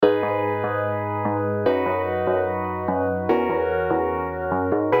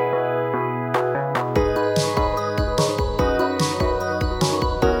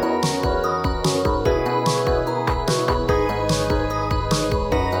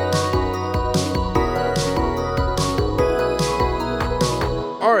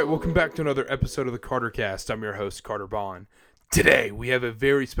right, welcome back to another episode of the Carter Cast. I'm your host, Carter Bond. Today, we have a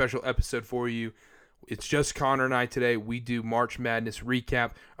very special episode for you. It's just Connor and I today. We do March Madness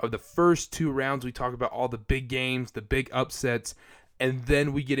recap of the first two rounds. We talk about all the big games, the big upsets, and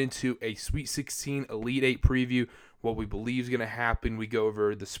then we get into a Sweet 16 Elite 8 preview, what we believe is going to happen. We go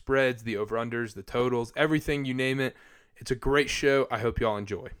over the spreads, the over-unders, the totals, everything, you name it. It's a great show. I hope y'all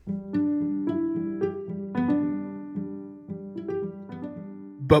enjoy.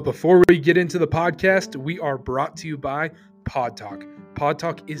 But before we get into the podcast, we are brought to you by Pod Talk. Pod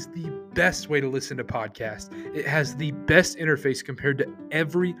Talk is the best way to listen to podcasts. It has the best interface compared to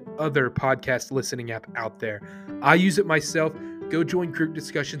every other podcast listening app out there. I use it myself. Go join group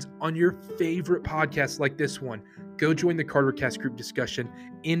discussions on your favorite podcasts like this one. Go join the CarterCast group discussion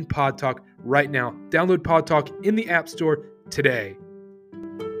in Pod Talk right now. Download Pod Talk in the App Store today.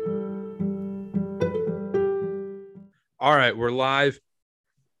 All right, we're live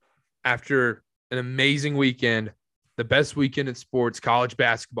after an amazing weekend, the best weekend in sports, college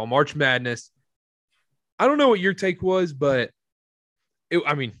basketball, March Madness. I don't know what your take was, but it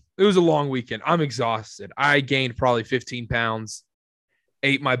was a long weekend. I'm exhausted. I gained probably 15 pounds,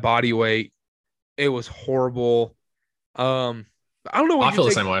 ate my body weight. It was horrible. I don't know what I feel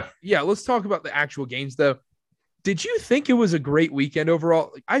the same way. Yeah, let's talk about the actual games, though. Did you think it was a great weekend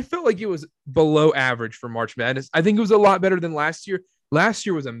overall? I felt like it was below average for March Madness. I think it was a lot better than last year. Last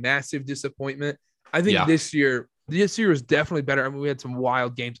year was a massive disappointment. I think this year was definitely better. I mean, we had some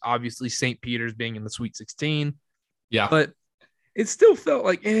wild games, obviously, St. Peter's being in the Sweet 16. Yeah. But it still felt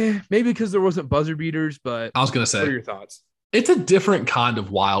like, maybe because there wasn't buzzer beaters, but I was going to say, what are your thoughts? It's a different kind of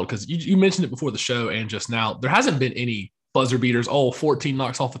wild because you mentioned it before the show and just now. There hasn't been any buzzer beaters. 14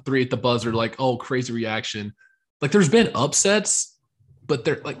 knocks off a three at the buzzer, crazy reaction. Like, there's been upsets, but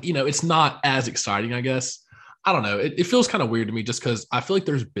they're it's not as exciting, I guess. I don't know. It feels kind of weird to me just because I feel like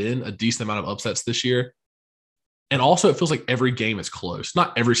there's been a decent amount of upsets this year. And also it feels like every game is close.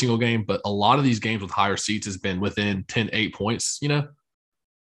 Not every single game, but a lot of these games with higher seeds has been within 8 points,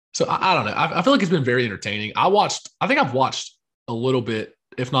 So I don't know. I feel like it's been very entertaining. I think I've watched a little bit,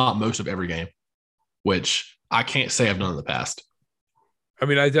 if not most of every game, which I can't say I've done in the past. I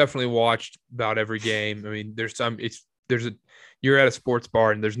mean, I definitely watched about every game. I mean, you're at a sports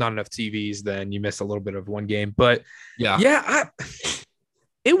bar and there's not enough TVs, then you miss a little bit of one game. But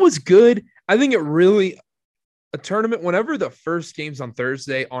it was good. I think a tournament, whenever the first games on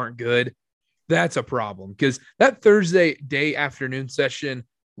Thursday aren't good, that's a problem because that Thursday day afternoon session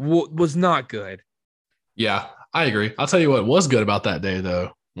was not good. Yeah, I agree. I'll tell you what was good about that day,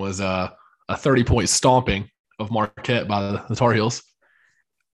 though, was a 30-point stomping of Marquette by the Tar Heels.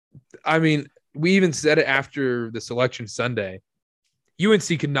 I mean, we even said it after the selection Sunday.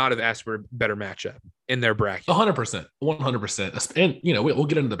 UNC could not have asked for a better matchup in their bracket. 100%. 100%. And, we'll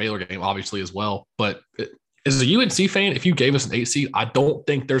get into the Baylor game, obviously, as well. But as a UNC fan, if you gave us an 8 seed, I don't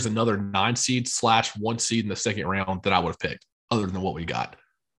think there's another 9 seed / 1 seed in the second round that I would have picked other than what we got.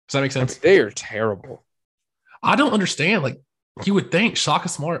 Does that make sense? They are terrible. I don't understand. Like, you would think Shaka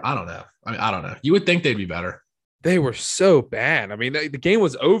Smart, I don't know. You would think they'd be better. They were so bad. I mean, the game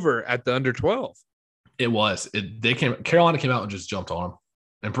was over at the under 12. It was. Carolina came out and just jumped on them.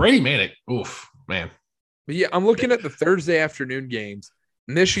 And Brady Manick, oof, man. But yeah, I'm looking at the Thursday afternoon games.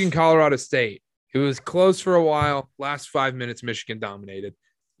 Michigan, Colorado State. It was close for a while. Last 5 minutes, Michigan dominated.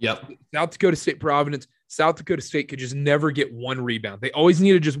 Yep. South Dakota State, Providence. South Dakota State could just never get one rebound. They always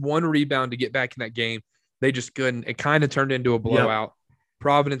needed just one rebound to get back in that game. They just couldn't. It kind of turned into a blowout. Yep.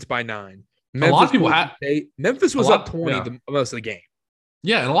 Providence by 9. Memphis was up 20 most of the game.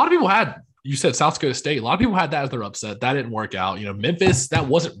 Yeah, and a lot of people you said South Dakota State. A lot of people had that as their upset. That didn't work out. Memphis, that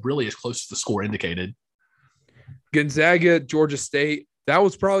wasn't really as close as the score indicated. Gonzaga, Georgia State. That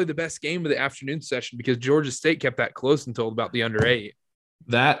was probably the best game of the afternoon session because Georgia State kept that close until about the under 8.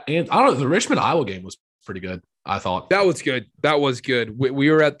 That, and I don't know, the Richmond-Iowa game was pretty good, I thought. That was good. We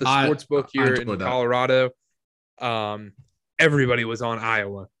were at the sportsbook here in Colorado. Everybody was on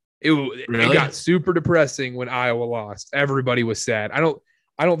Iowa. It got super depressing when Iowa lost. Everybody was sad. I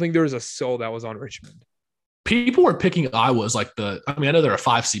don't think there was a soul that was on Richmond. People were picking Iowa as I know they're a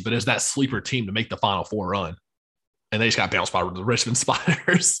 5 seed, but as that sleeper team to make the Final Four run. And they just got bounced by the Richmond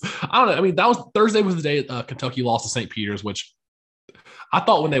Spiders. I don't know. I mean, Thursday was the day Kentucky lost to St. Peter's, which I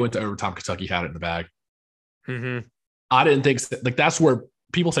thought when they went to overtime, Kentucky had it in the bag. Mm-hmm. I didn't think that's where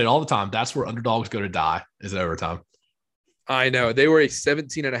people say it all the time. That's where underdogs go to die is at overtime. I know. They were a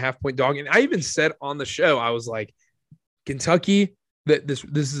 17.5-point dog. And I even said on the show, I was like, Kentucky, that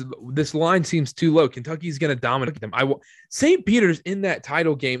this line seems too low. Kentucky's going to dominate them. St. Peter's in that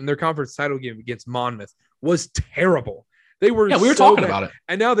title game, in their conference title game against Monmouth, was terrible. They were Yeah, we were so talking bad. about it.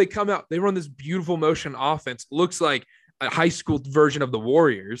 And now they come out, they run this beautiful motion offense. Looks like a high school version of the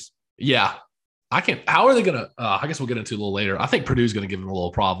Warriors. Yeah. How are they going to, I guess we'll get into it a little later. I think Purdue's going to give them a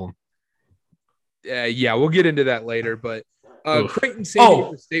little problem. Yeah, we'll get into that later. But Creighton San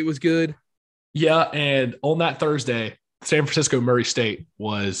Diego State was good. Yeah, and on that Thursday, San Francisco Murray State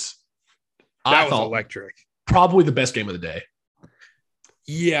was electric. Probably the best game of the day.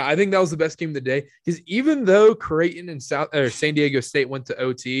 Yeah, I think that was the best game of the day because even though Creighton and San Diego State went to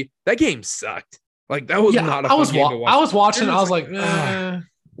OT, that game sucked. Like that was not a fun game to watch. I was watching. I was like,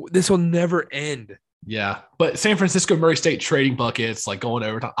 this will never end. Yeah, but San Francisco Murray State trading buckets, like going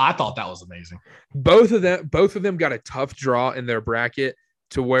overtime. I thought that was amazing. Both of them got a tough draw in their bracket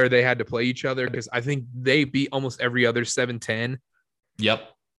to where they had to play each other because I think they beat almost every other 7-10. Yep.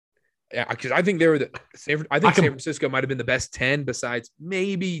 Yeah, because I think they were San Francisco might have been the best 10 besides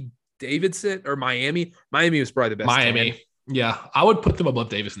maybe Davidson or Miami. Miami was probably the best 10. Yeah, I would put them above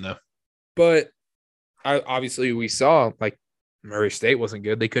Davidson though. But obviously we saw like Murray State wasn't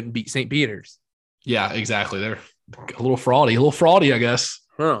good. They couldn't beat St. Peter's. Yeah, exactly. They're a little fraudy, I guess.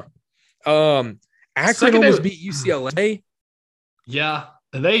 Huh. Akron almost beat UCLA. Yeah,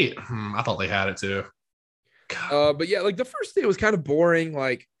 I thought they had it too. But yeah, like the first day was kind of boring.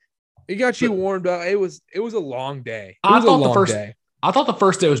 Like it got you warmed up. It was a long day. I thought the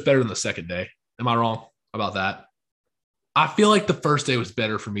first day was better than the second day. Am I wrong about that? I feel like the first day was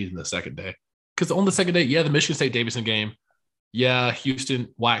better for me than the second day. Because on the second day, the Michigan State Davidson game. Yeah, Houston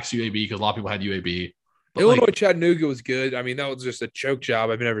waxed UAB because a lot of people had UAB. But Illinois Chattanooga was good. I mean, that was just a choke job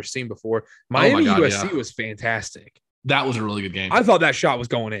I've never seen before. Miami USC was fantastic. That was a really good game. I thought that shot was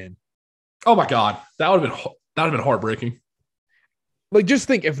going in. Oh my God, that would have been heartbreaking. Like, just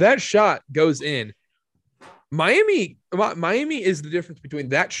think if that shot goes in, Miami is the difference between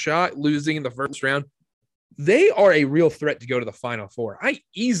that shot losing in the first round. They are a real threat to go to the Final Four. I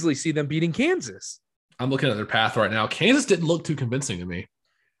easily see them beating Kansas. I'm looking at their path right now. Kansas didn't look too convincing to me.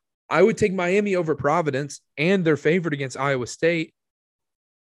 I would take Miami over Providence, and they're favored against Iowa State.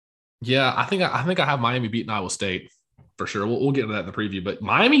 Yeah, I think I have Miami beating Iowa State for sure. We'll get into that in the preview. But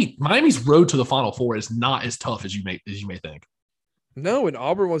Miami's road to the Final Four is not as tough as you may think. No, and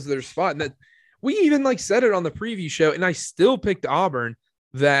Auburn was their spot. And that we even said it on the preview show, and I still picked Auburn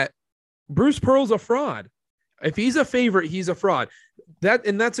that Bruce Pearl's a fraud. If he's a favorite, he's a fraud.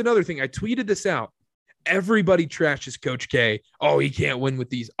 That's another thing. I tweeted this out. Everybody trashes Coach K. Oh, he can't win with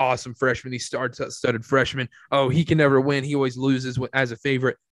these awesome freshmen. These star-studded freshmen. Oh, he can never win. He always loses as a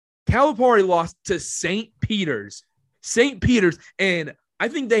favorite. Calipari lost to St. Peter's. And I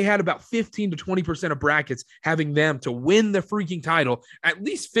think they had about 15 to 20% of brackets having them to win the freaking title. At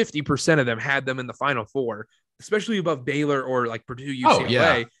least 50% of them had them in the Final Four, especially above Baylor or like Purdue, UCLA. Oh,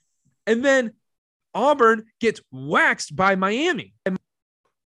 yeah. And then Auburn gets waxed by Miami.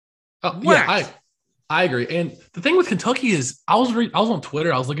 Yeah, I agree. And the thing with Kentucky is I was on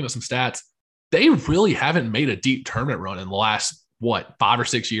Twitter. I was looking at some stats. They really haven't made a deep tournament run in the last, 5 or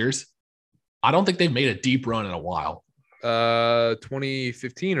 6 years? I don't think they've made a deep run in a while.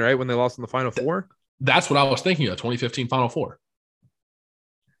 2015, right? When they lost in the Final Four? That's what I was thinking of, 2015 Final Four.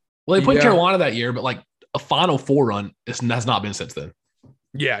 Well, they put Carolina that year, but a Final Four run has not been since then.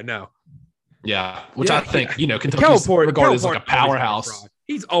 Yeah, no. Yeah, I think, Kentucky's regarded as like a powerhouse.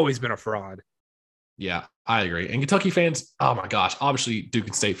 He's always been a fraud. Yeah, I agree. And Kentucky fans, oh my gosh, obviously Duke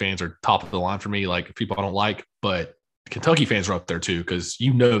and State fans are top of the line for me, like people I don't like, but Kentucky fans are up there too because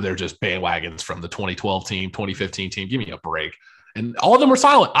they're just bandwagons from the 2012 team, 2015 team. Give me a break. And all of them were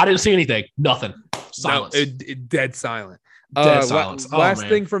silent. I didn't see anything. Nothing. Silence. No, dead silent. Dead silence. Last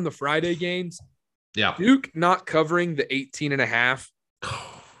thing from the Friday games. Yeah. Duke not covering the 18.5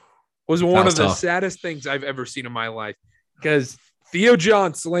 was one of the saddest things I've ever seen in my life because Theo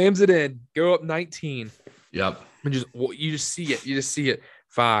John slams it in, go up 19. Yep. And you just see it. You just see it.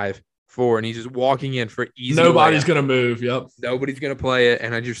 5, 4, and he's just walking in for easy. Nobody's going to move. Yep. Nobody's going to play it.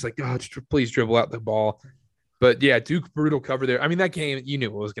 And I just please dribble out the ball. But yeah, Duke brutal cover there. I mean, that game, you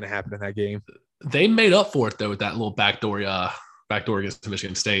knew what was going to happen in that game. They made up for it though with that little backdoor against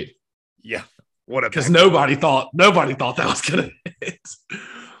Michigan State. Yeah. Because nobody thought that was going to hit.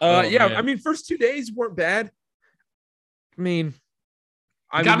 Man. I mean, first 2 days weren't bad. I mean,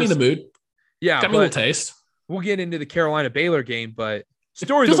 got me in the mood. Yeah. Got me a little taste. We'll get into the Carolina Baylor game, but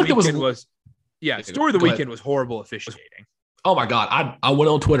story of the weekend was horrible officiating. Oh my God. I went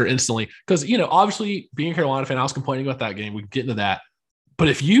on Twitter instantly because, obviously being a Carolina fan, I was complaining about that game. We can get into that. But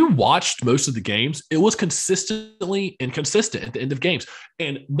if you watched most of the games, it was consistently inconsistent at the end of games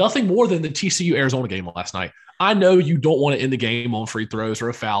and nothing more than the TCU Arizona game last night. I know you don't want to end the game on free throws or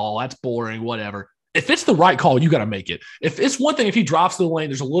a foul. That's boring, whatever. If it's the right call, you got to make it. If it's one thing, if he drops to the lane,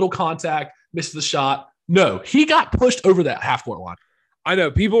 there's a little contact, misses the shot. No, he got pushed over that half-court line. I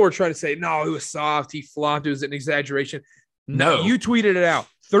know people were trying to say, no, it was soft. He flopped. It was an exaggeration. No. You tweeted it out.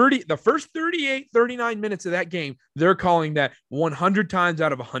 The first 38, 39 minutes of that game, they're calling that 100 times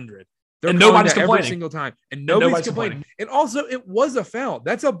out of 100. And nobody's complaining. Every single time. And nobody's complaining. And also, it was a foul.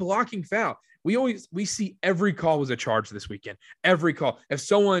 That's a blocking foul. We see every call was a charge this weekend. Every call. If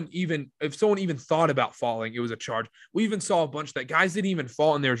someone even thought about falling, it was a charge. We even saw a bunch that guys didn't even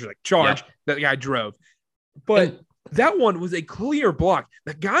fall, and they were just like, charge. Yeah. That guy drove. But that one was a clear block.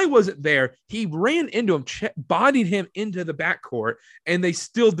 The guy wasn't there. He ran into him, bodied him into the backcourt, and they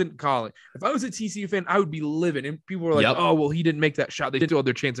still didn't call it. If I was a TCU fan, I would be livid. And people were like, oh, well, he didn't make that shot. They didn't have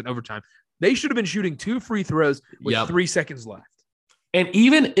their chance in overtime. They should have been shooting 2 free throws with 3 seconds left. And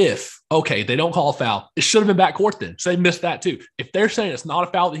even if, okay, they don't call a foul, it should have been backcourt then. So they missed that too. If they're saying it's not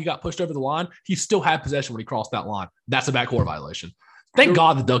a foul that he got pushed over the line, he still had possession when he crossed that line. That's a backcourt violation. Thank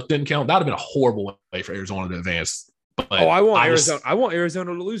God the dunk didn't count. That would have been a horrible way for Arizona to advance. But I want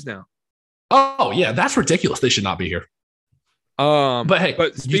Arizona to lose now. Oh, yeah, that's ridiculous. They should not be here.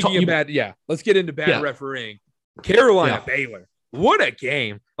 But speaking of bad, let's get into bad refereeing. Carolina Baylor. What a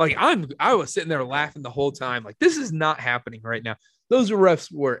game. Like I was sitting there laughing the whole time. Like, this is not happening right now. Those refs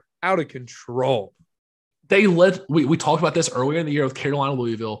were out of control. We talked about this earlier in the year with Carolina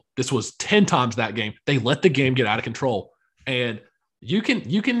Louisville. This was 10 times that game. They let the game get out of control. And you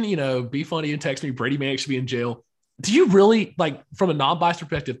can be funny and text me, Brady Manick should be in jail. Do you really, like, from a non-biased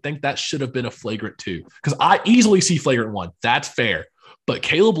perspective, think that should have been a flagrant 2? Because I easily see flagrant 1. That's fair. But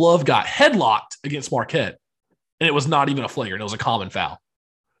Caleb Love got headlocked against Marquette, and it was not even a flagrant. It was a common foul.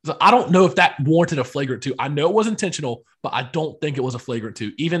 So I don't know if that warranted a flagrant 2. I know it was intentional, but I don't think it was a flagrant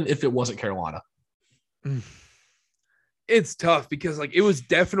 2, even if it wasn't Carolina. It's tough because, like, it was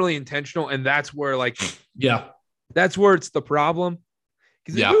definitely intentional, and that's where, like, that's where it's the problem.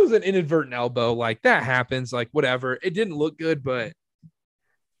 Because if it was an inadvertent elbow, like, that happens, like, whatever. It didn't look good, but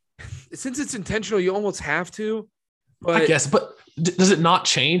since it's intentional, you almost have to. But I guess, but does it not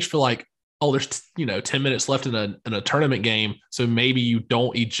change for, like, oh, there's 10 minutes left in a tournament game, so maybe you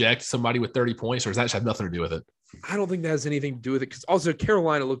don't eject somebody with 30 points, or does that have nothing to do with it? I don't think that has anything to do with it, because also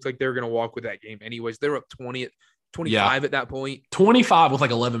Carolina looked like they were going to walk with that game anyways. They were up 25 at that point. 25 with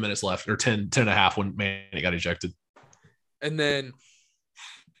like 11 minutes left, or 10 and a half when Manny got ejected. And then,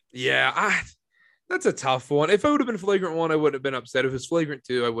 that's a tough one. If it would have been flagrant 1, I wouldn't have been upset. If it's flagrant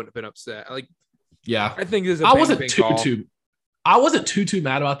 2, I wouldn't have been upset. Like, I think this is I wasn't too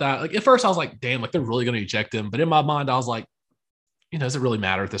mad about that. Like, at first I was like, damn, like, they're really going to eject him. But in my mind, I was like, does it really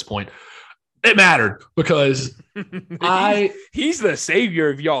matter at this point? It mattered because he's the savior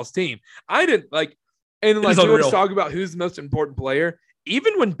of y'all's team. I didn't like, and like, you want to talk about who's the most important player.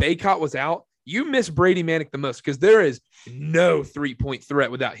 Even when Bacot was out, you miss Brady Manick the most, because there is no 3-point threat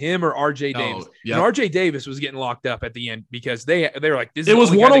without him or RJ Davis. And RJ Davis was getting locked up at the end because they were like, this is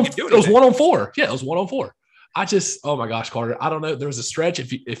 1-on-4. Yeah, it was 1-on-4. Oh my gosh, Carter, I don't know. There was a stretch.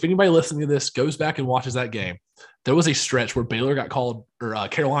 If anybody listening to this goes back and watches that game, there was a stretch where Baylor got called, or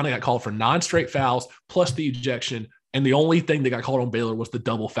Carolina got called for 9 straight fouls plus the ejection. And the only thing that got called on Baylor was the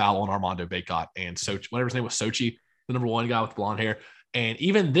double foul on Armando Bacot and Sochi, whatever his name was, Sochi, the number 1 guy with blonde hair. And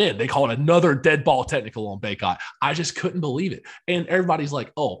even then, they called another dead ball technical on Bacot. I just couldn't believe it. And everybody's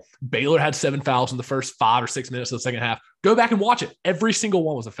like, oh, Baylor had 7 fouls in the first 5 or 6 minutes of the second half. Go back and watch it. Every single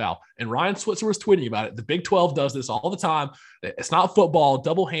one was a foul. And Ryan Switzer was tweeting about it. The Big 12 does this all the time. It's not football.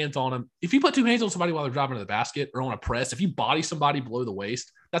 Double hands on them. If you put 2 hands on somebody while they're driving to the basket or on a press, if you body somebody below the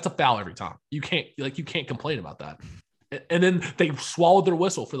waist, that's a foul every time. You can't complain about that. And then they swallowed their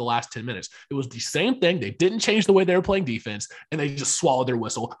whistle for the last 10 minutes. It was the same thing. They didn't change the way they were playing defense, and they just swallowed their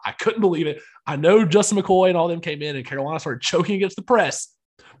whistle. I couldn't believe it. I know Justin McCoy and all them came in, and Carolina started choking against the press,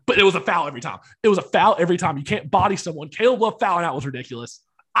 but it was a foul every time. It was a foul every time. You can't body someone. Caleb Love fouling out was ridiculous.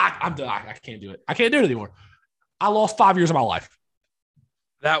 I'm done. I can't do it. I can't do it anymore. I lost 5 years of my life.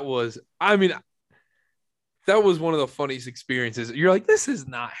 That was one of the funniest experiences. You're like, this is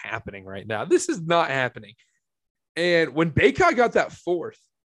not happening right now. This is not happening. And when Bacot got that 4th,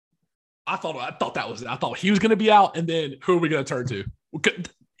 I thought he was going to be out, and then who are we going to turn to?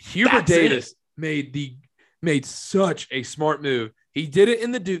 Hubert Davis made such a smart move. He did it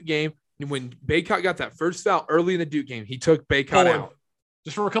in the Duke game. And when Bacot got that first foul early in the Duke game, he took Bacot out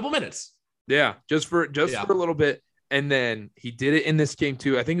just for a couple minutes. Yeah, just for a little bit. And then he did it in this game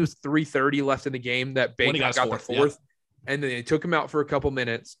too. I think it was 3:30 left in the game that Bacot got the 4th. Yeah. And then they took him out for a couple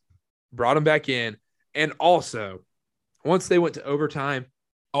minutes, brought him back in. And also, once they went to overtime,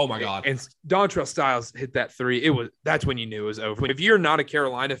 oh my God! And Dontrell Styles hit that 3. That's when you knew it was over. If you're not a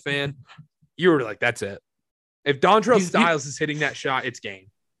Carolina fan, you were like, that's it. If Dontrell He's- Styles is hitting that shot, it's game.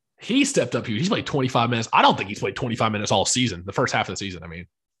 He stepped up huge. He's played 25 minutes. I don't think he's played 25 minutes all season, the first half of the season. I mean,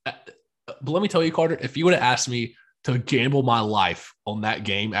 but let me tell you, Carter, if you would have asked me to gamble my life on that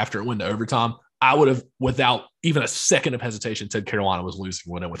game after it went to overtime, I would have, without even a second of hesitation, said Carolina was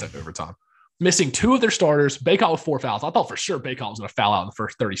losing when it went to overtime. Missing 2 of their starters, Bacot with 4 fouls. I thought for sure Bacot was going to foul out in the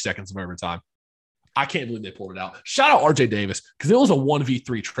first 30 seconds of overtime. I can't believe they pulled it out. Shout out RJ Davis, because it was a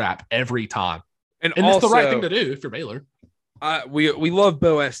 1v3 trap every time. And also, it's the right thing to do if you're Baylor. We love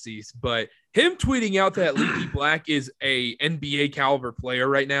Bo Estes, but him tweeting out that Leaky Black is a NBA caliber player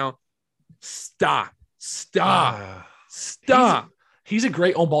right now. Stop. He's a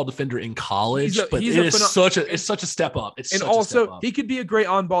great on-ball defender in college, but it's such a step up. And also, he could be a great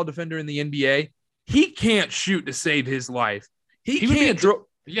on-ball defender in the NBA. He can't shoot to save his life. He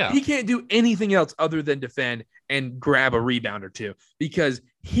can't do anything else other than defend and grab a rebound or two, because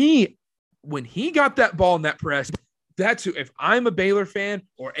when he got that ball in that press, that's who, if I'm a Baylor fan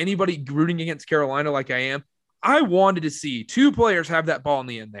or anybody rooting against Carolina like I am, I wanted to see 2 players have that ball in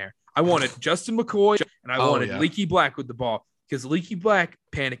the end there. I wanted Justin McCoy and I wanted Leaky Black with the ball, because Leaky Black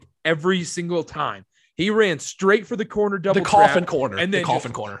panicked every single time. He ran straight for the corner, double coffin corner, and then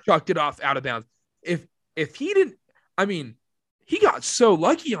chucked it off out of bounds. If he didn't, I mean, he got so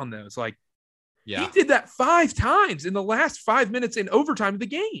lucky on those. He did that 5 times in the last 5 minutes in overtime of the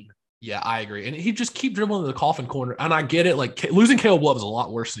game. Yeah, I agree. And he just keep dribbling to the coffin corner. And I get it. Like, losing Caleb Love is a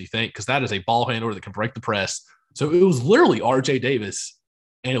lot worse than you think, because that is a ball handler that can break the press. So it was literally RJ Davis,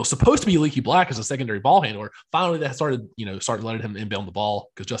 and it was supposed to be Leaky Black as a secondary ball handler. Finally, that started letting him inbound the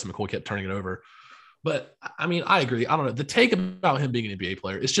ball, because Justin McCoy kept turning it over. But I mean, I agree. I don't know. The take about him being an NBA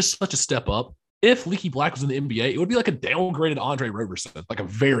player is just such a step up. If Leaky Black was in the NBA, it would be like a downgraded Andre Roberson, like a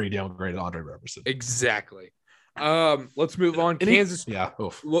very downgraded Andre Roberson. Exactly. Let's move on. Kansas.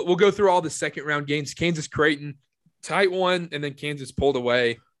 We'll go through all the second round games. Kansas Creighton, tight one, and then Kansas pulled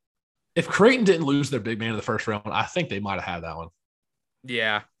away. If Creighton didn't lose their big man in the first round, I think they might have had that one.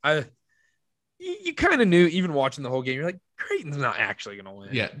 Yeah. You kind of knew, even watching the whole game, you're like, Creighton's not actually going to win.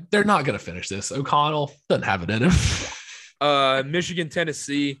 Yeah, they're not going to finish this. O'Connell doesn't have it in him. Michigan,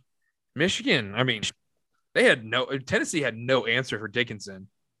 Tennessee. Michigan, I mean, Tennessee had no answer for Dickinson.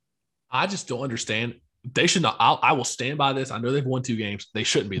 I just don't understand. They should not. I will stand by this. I know they've won 2 games. They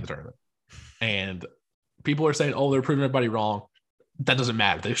shouldn't be in the tournament. And people are saying, oh, they're proving everybody wrong. That doesn't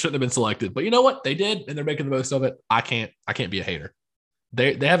matter. They shouldn't have been selected. But you know what? They did, and they're making the most of it. I can't be a hater.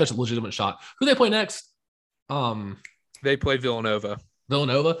 They have a legitimate shot. Who do they play next? They play Villanova.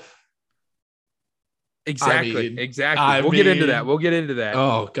 Exactly. We'll get into that.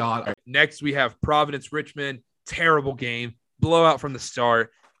 Oh, God. Right. Next, we have Providence Richmond. Terrible game. Blowout from the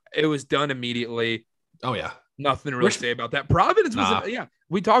start. It was done immediately. Oh, yeah. Nothing to really say about that. Providence was,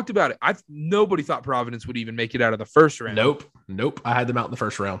 we talked about it. Nobody thought Providence would even make it out of the first round. Nope. I had them out in the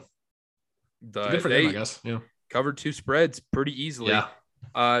first round. Good for them, I guess. Yeah. Covered 2 spreads pretty easily. Yeah.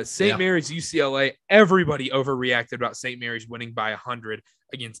 St. Mary's, UCLA. Everybody overreacted about St. Mary's winning by 100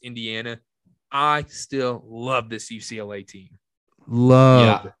 against Indiana. I still love this UCLA team.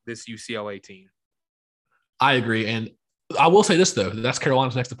 This UCLA team. I agree. And I will say this, though. That's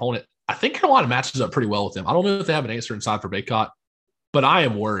Carolina's next opponent. I think Carolina matches up pretty well with them. I don't know if they have an answer inside for Bacot, but I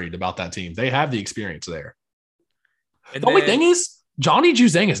am worried about that team. They have the experience there. And the only thing is, Johnny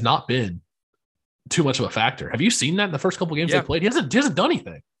Juzang has not been too much of a factor. Have you seen that in the first couple games they played? He hasn't done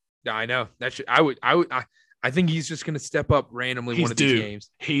anything. Yeah, I know. I think he's just going to step up randomly one of these games.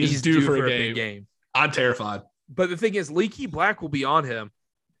 He's due for a big game. I'm terrified. But the thing is, Leaky Black will be on him.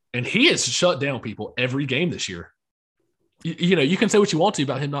 And he has shut down people every game this year. You can say what you want to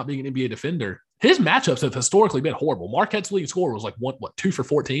about him not being an NBA defender. His matchups have historically been horrible. Marquette's leading score was like 2 for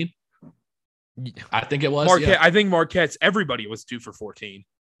 14? I think it was. I think Marquette's everybody was 2 for 14.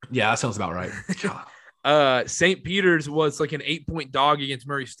 Yeah, that sounds about right. St. Peter's was like an 8-point dog against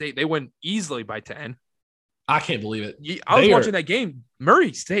Murray State. They won easily by 10. I can't believe it. I was watching that game.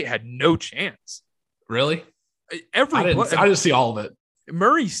 Murray State had no chance. Really? I didn't see all of it.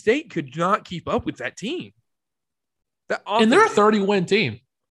 Murray State could not keep up with that team. And they're a 30-win team.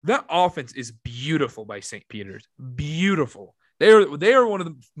 That offense is beautiful by St. Peter's. Beautiful. They are one of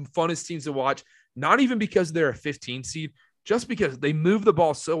the funnest teams to watch, not even because they're a 15 seed, just because they move the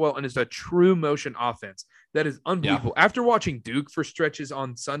ball so well and it's a true motion offense that is unbelievable. Yeah. After watching Duke for stretches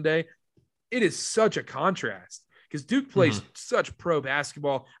on Sunday, it is such a contrast because Duke plays such pro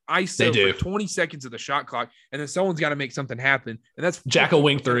basketball. ISO for 20 seconds of the shot clock, and then someone's got to make something happen. And that's Jack a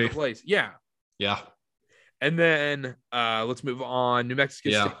wing 3. Plays. Yeah. And then let's move on. New Mexico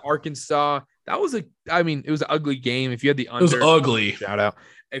State, Arkansas. That was it was an ugly game. If you had the under, it was ugly. Shout out.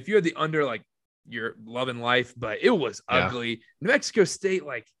 If you had the under like you're loving life, but it was Yeah. ugly. New Mexico State,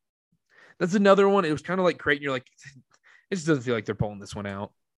 like, that's another one. It was kind of like Creighton. You're like, it just doesn't feel like they're pulling this one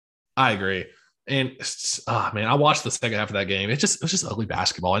out. I agree. And man, I watched the second half of that game. It was just ugly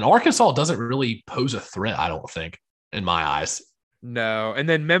basketball. And Arkansas doesn't really pose a threat, I don't think, in my eyes. No. And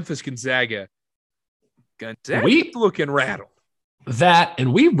then Memphis Gonzaga. We looking rattled. That,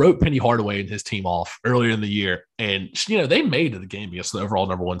 and we wrote Penny Hardaway and his team off earlier in the year. And, they made the game against the overall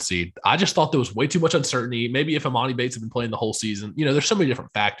number 1 seed. I just thought there was way too much uncertainty. Maybe if Amani Bates had been playing the whole season, there's so many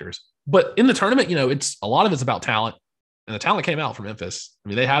different factors. But in the tournament, it's a lot of it's about talent. And the talent came out from Memphis. I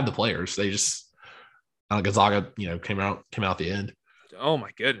mean, they had the players. They just, Gonzaga, came out at the end. Oh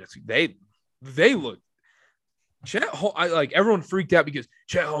my goodness. They looked. Everyone freaked out because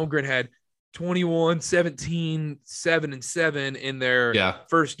Chet Holmgren had 21, 17, 7, and 7 in their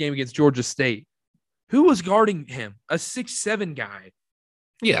first game against Georgia State. Who was guarding him? A 6'7" guy.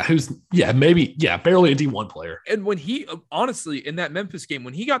 Yeah, barely a D1 player. And when he, honestly, in that Memphis game,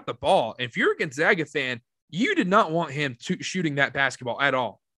 when he got the ball, if you're a Gonzaga fan, you did not want him shooting that basketball at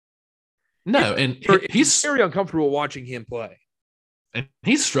all. No, and he's very uncomfortable watching him play. And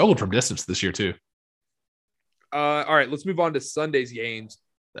he's struggled from distance this year too. All right, let's move on to Sunday's games.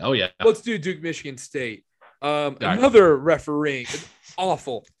 Oh, yeah. Let's do Duke, Michigan State. Another refereeing.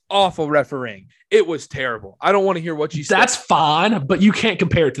 Awful refereeing. It was terrible. I don't want to hear what you said. That's fine, but you can't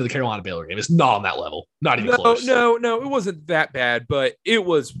compare it to the Carolina Baylor game. It's not on that level. Not even close. No, it wasn't that bad, but it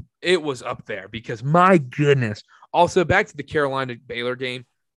was up there because my goodness. Also, back to the Carolina Baylor game.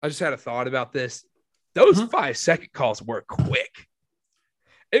 I just had a thought about this. Those 5-second calls were quick.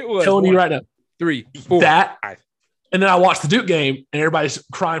 It was telling you right now. 3, 4, 5. And then I watched the Duke game and everybody's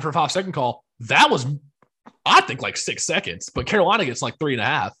crying for a 5-second call. That was, I think, like 6 seconds, but Carolina gets like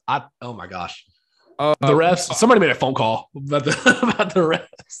 3.5. Oh my gosh. The refs, somebody made a phone call about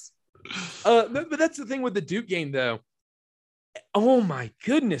the refs. But that's the thing with the Duke game, though. Oh my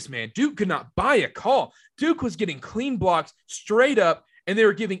goodness, man. Duke could not buy a call. Duke was getting clean blocks straight up, and they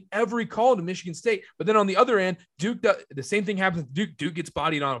were giving every call to Michigan State. But then on the other end, the same thing happens to Duke. Duke gets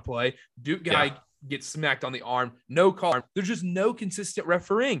bodied on a play. Duke guy gets smacked on the arm. No call. There's just no consistent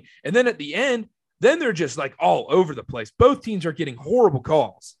refereeing. And then at the end, then they're just like all over the place. Both teams are getting horrible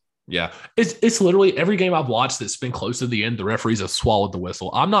calls. Yeah, it's literally every game I've watched that's been close to the end, the referees have swallowed the whistle.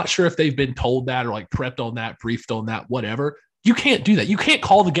 I'm not sure if they've been told that or like prepped on that, briefed on that, whatever. You can't do that. You can't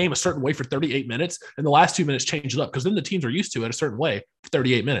call the game a certain way for 38 minutes and the last 2 minutes change it up because then the teams are used to it a certain way for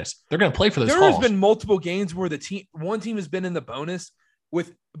 38 minutes. They're going to play for those calls. There has been multiple games where one team has been in the bonus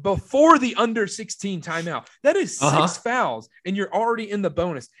before the under 16 timeout. That is 6 fouls, and you're already in the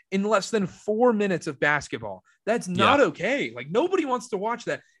bonus in less than 4 minutes of basketball. That's not okay. Like, nobody wants to watch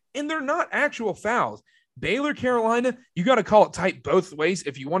that. And they're not actual fouls. Baylor, Carolina, you got to call it tight both ways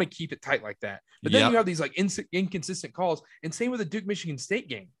if you want to keep it tight like that. But then you have these like inconsistent calls, and same with the Duke Michigan State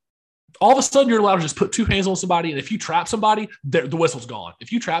game. All of a sudden, you're allowed to just put 2 hands on somebody, and if you trap somebody, the whistle's gone.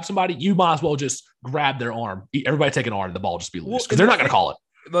 If you trap somebody, you might as well just grab their arm. Everybody take an arm, and the ball just be loose because they're not going to call it.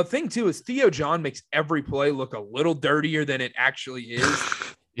 The thing too is Theo John makes every play look a little dirtier than it actually is.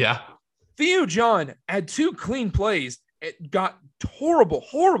 Yeah, Theo John had 2 clean plays. It got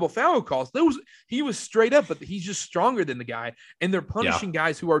horrible foul calls. He was straight up, but he's just stronger than the guy, and they're punishing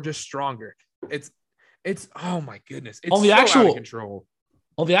guys who are just stronger. It's oh my goodness. It's on the out of control.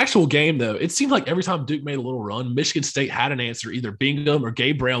 On the actual game, though, it seemed like every time Duke made a little run, Michigan State had an answer. Either Bingham or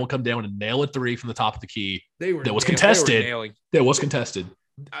Gabe Brown would come down and nail a 3 from the top of the key. That was contested.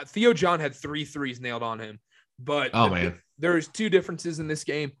 Theo John had 3 threes nailed on him. But man, there's 2 differences in this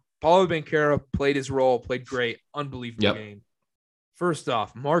game. Paulo Banchero played his role, played great, unbelievable game. First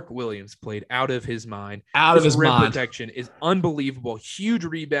off, Mark Williams played out of his mind. His rim protection is unbelievable. Huge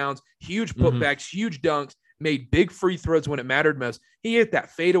rebounds, huge putbacks, huge dunks, made big free throws when it mattered most. He hit that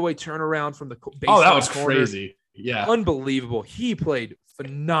fadeaway turnaround from the baseline. Oh, that was corner. crazy. Yeah. Unbelievable. He played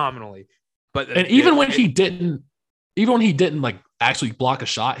phenomenally. But even when he didn't like actually block a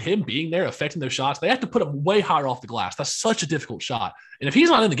shot, him being there, affecting those shots, they have to put him way higher off the glass. That's such a difficult shot. And if he's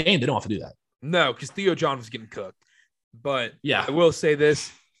not in the game, they don't have to do that. No, because Theo John was getting cooked. But I will say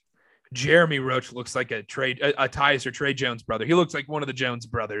this. Jeremy Roach looks like a Tyus or Trey Jones brother. He looks like one of the Jones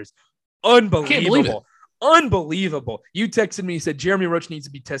brothers. Unbelievable. Can't believe it. Unbelievable. You texted me, you said Jeremy Roach needs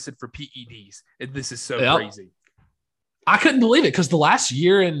to be tested for PEDs. This is so crazy. I couldn't believe it because the last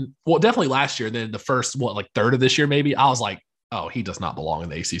year definitely last year, then the first, third of this year, maybe, I was like, oh, he does not belong in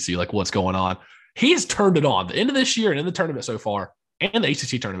the ACC. Like, what's going on? He's turned it on. The end of this year and in the tournament so far and the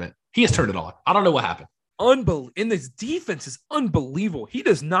ACC tournament, he has turned it on. I don't know what happened. And this defense is unbelievable. He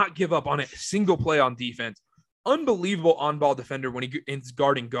does not give up on a single play on defense. Unbelievable on-ball defender when he is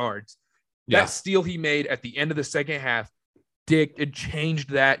guarding guards. Yeah. That steal he made at the end of the second half, it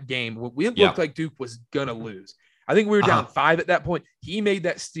changed that game. It looked like Duke was going to lose. I think we were down 5 at that point. He made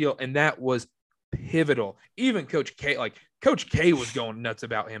that steal, and that was pivotal. Even Coach K was going nuts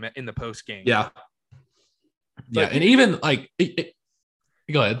about him in the post game. Yeah. Yeah. And even like,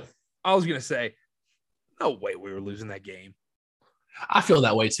 go ahead. I was going to say, no way we were losing that game. I feel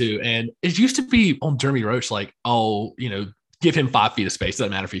that way too. And it used to be on Jeremy Roach, like, oh, give him 5 feet of space.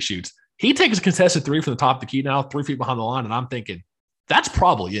 Doesn't matter if he shoots. He takes a contested 3 from the top of the key now, 3 feet behind the line. And I'm thinking, that's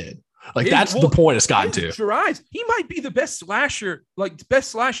probably it. Like, that's the point it's gotten to. Drives. He might be the best slasher,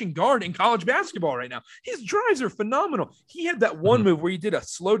 best slashing guard in college basketball right now. His drives are phenomenal. He had that one move where he did a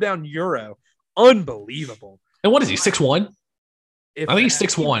slow down Euro. Unbelievable. And what is he, 6'1"? I think he's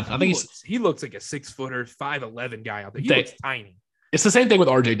 6'1". He looks like a 6-footer, 5'11" guy out there. He looks tiny. It's the same thing with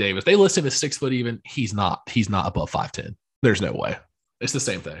RJ Davis. They list him as 6 foot even. He's not above 5'10". There's no way. It's the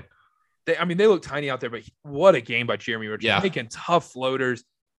same thing. They look tiny out there, but what a game by Jeremy Roach. Yeah. Making tough floaters.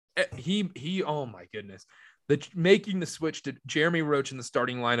 Oh my goodness. Making the switch to Jeremy Roach in the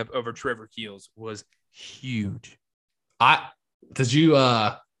starting lineup over Trevor Keels was huge. Let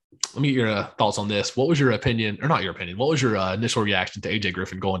me get your thoughts on this. What was your opinion, or not your opinion? What was your initial reaction to AJ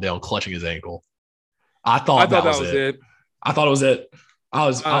Griffin going down, clutching his ankle? I thought that was it. I thought it was it.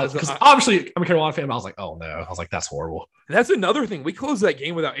 Because obviously I'm a Carolina fan, but I was like, oh no. I was like, that's horrible. And that's another thing. We closed that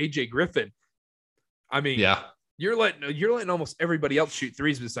game without AJ Griffin. I mean, yeah, you're letting almost everybody else shoot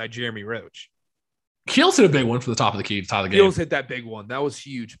threes beside Jeremy Roach. Keels hit a big one for the top of the key to tie the game. Keels hit that big one. That was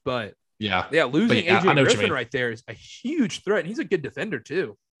huge. But losing AJ Griffin right there is a huge threat. And he's a good defender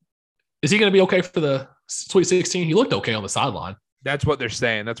too. Is he going to be okay for the Sweet 16? He looked okay on the sideline. That's what they're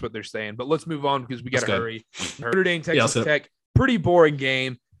saying. But let's move on because we got to hurry. Notre Dame, Texas Tech, pretty boring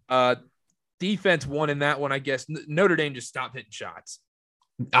game. Defense won in that one, I guess. Notre Dame just stopped hitting shots.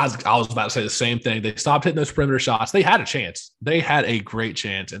 I was about to say the same thing. They stopped hitting those perimeter shots. They had a chance. They had a great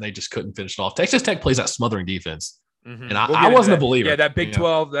chance, and they just couldn't finish it off. Texas Tech plays that smothering defense, and I wasn't a believer. Yeah, that Big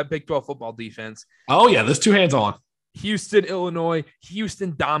 12 football defense. Oh, yeah, there's 2 hands on. Houston, Illinois.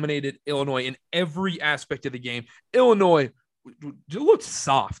 Houston dominated Illinois in every aspect of the game. Illinois looked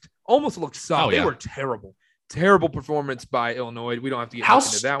soft, almost looked soft. They were terrible. Terrible performance by Illinois. We don't have to get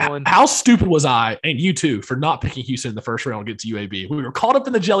into that one. How stupid was I, and you too, for not picking Houston in the first round against UAB? We were caught up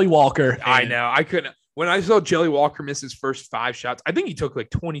in the Jelly Walker. I know. I couldn't. When I saw Jelly Walker miss his first 5 shots, I think he took like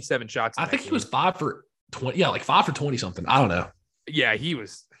 27 shots. I think he was 5 for 20. Yeah, like 5 for 20 something. I don't know. Yeah, he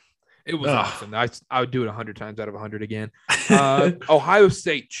was. It was awesome. I would do it 100 times out of 100 again. Ohio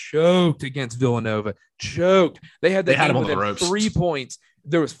State choked against Villanova. They had him on the ropes. 3 points.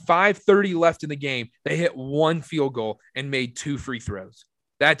 There was 5:30 left in the game. They hit 1 field goal and made 2 free throws.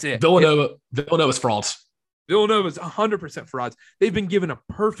 That's it. Villanova's frauds. Villanova's 100% frauds. They've been given a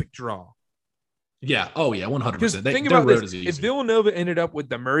perfect draw. Yeah. Oh, yeah, 100%. Think about this. If Villanova ended up with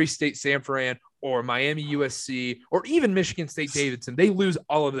the Murray State San Fran or Miami USC or even Michigan State Davidson, they lose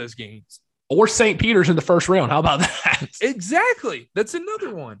all of those games. Or St. Peter's in the first round. How about that? Exactly. That's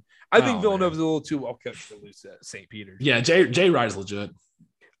another one. I think Villanova's a little too well coached to lose to St. Peter's. Yeah, Jay Wright is legit.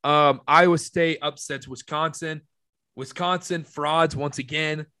 Iowa State upsets Wisconsin. Wisconsin frauds once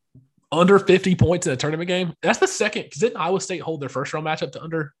again. Under 50 points in a tournament game. That's the second. Because didn't Iowa State hold their first round matchup to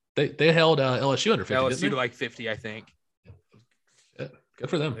under? They held LSU under 50. LSU to like 50, I think. Yeah, good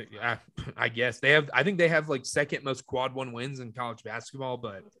for them. Yeah, I guess they have. I think they have like second most quad 1 wins in college basketball.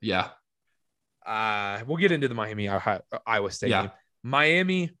 But yeah, we'll get into the Miami Iowa State game.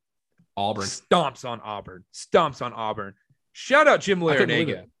 Miami. Auburn stomps on Auburn. Shout out Jim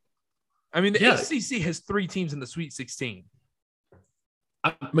Larrañaga. I mean, the ACC has 3 teams in the Sweet 16.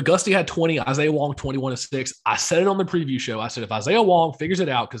 McGusty had 20, Isaiah Wong 21-6. I said it on the preview show. I said if Isaiah Wong figures it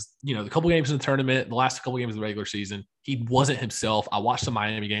out, because the couple games in the tournament, the last couple games of the regular season, he wasn't himself. I watched some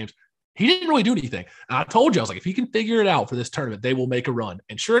Miami games. He didn't really do anything. And I told you, I was like, if he can figure it out for this tournament, they will make a run.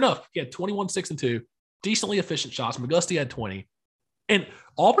 And sure enough, he had 21, 6, and 2, decently efficient shots. McGusty had 20. And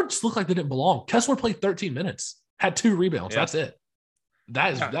Auburn just looked like they didn't belong. Kessler played 13 minutes, had 2 rebounds. Yeah. That's it.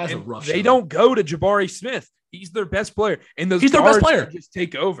 That's a rough shot. They don't go to Jabari Smith. He's their best player. And he's their best player. Just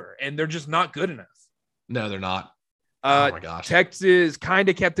take over, and they're just not good enough. No, they're not. Oh, my gosh. Texas kind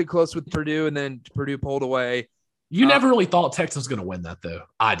of kept it close with Purdue, and then Purdue pulled away. You never really thought Texas was going to win that, though.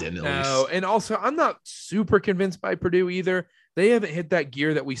 I didn't, at least. No, and also, I'm not super convinced by Purdue either. They haven't hit that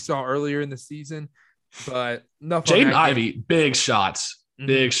gear that we saw earlier in the season. But Jaden Ivey, big shots.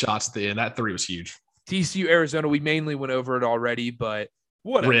 Big shots at the end. That 3 was huge. TCU, Arizona, we mainly went over it already, but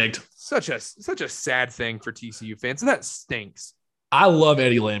rigged. Such a sad thing for TCU fans. And that stinks. I love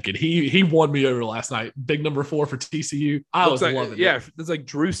Eddie Lampkin. He won me over last night. Big number 4 for TCU. I was loving it. Yeah, it's like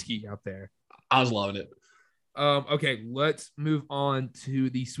Drewski out there. I was loving it. Okay, let's move on to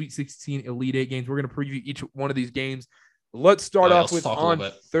the Sweet 16 Elite Eight games. We're going to preview each one of these games. Let's start off with on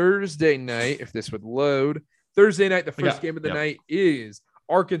Thursday night, if this would load. Thursday night, the first game of the night is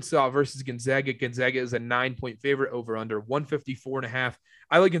Arkansas versus Gonzaga. Gonzaga is a 9-point favorite over under 154.5.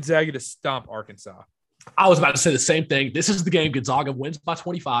 I like Gonzaga to stomp Arkansas. I was about to say the same thing. This is the game Gonzaga wins by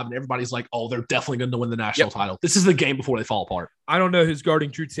 25, and everybody's like, oh, they're definitely going to win the national title. This is the game before they fall apart. I don't know who's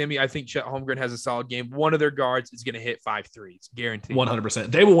guarding True Timmy. I think Chet Holmgren has a solid game. One of their guards is going to hit 5 threes, guaranteed.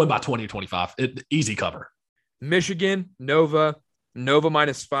 100%. They will win by 20 or 25. Easy cover. Michigan, Nova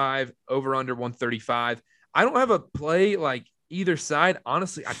 -5, over under 135. I don't have a play like either side.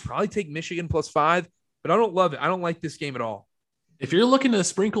 Honestly, I'd probably take Michigan +5, but I don't love it. I don't like this game at all. If you're looking to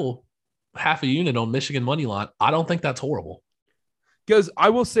sprinkle half a unit on Michigan money line, I don't think that's horrible. Because I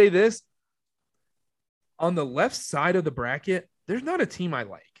will say this, on the left side of the bracket, there's not a team I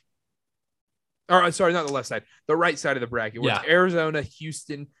like. Or sorry, not the left side, the right side of the bracket. Where it's Arizona,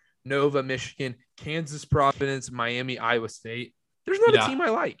 Houston, Nova, Michigan, Kansas, Providence, Miami, Iowa State. There's not a team I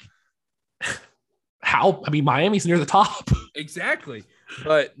like. How? I mean, Miami's near the top. Exactly.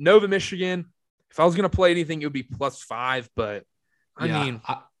 But Nova, Michigan, if I was going to play anything, it would be +5. But I mean,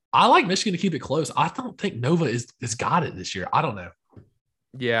 I like Michigan to keep it close. I don't think Nova has got it this year. I don't know.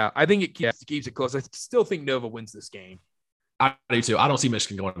 Yeah, I think it keeps it close. I still think Nova wins this game. I do too. I don't see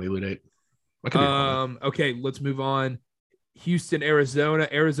Michigan going to the Elite Eight. Okay, let's move on. Houston, Arizona.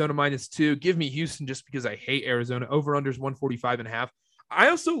 Arizona -2. Give me Houston just because I hate Arizona. Over-unders 145.5. I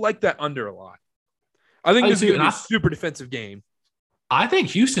also like that under a lot. I think this is going to be a super defensive game. I think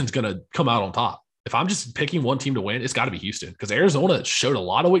Houston's going to come out on top. If I'm just picking one team to win, it's got to be Houston because Arizona showed a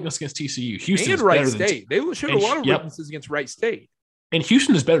lot of weakness against TCU. Houston and Wright State. They showed a lot of weaknesses against Wright State. And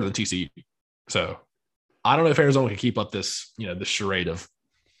Houston is better than TCU. So I don't know if Arizona can keep up this, this charade of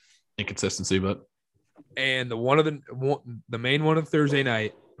inconsistency, but. And the main one of Thursday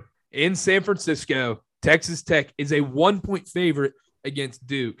night in San Francisco, Texas Tech is a 1-point favorite against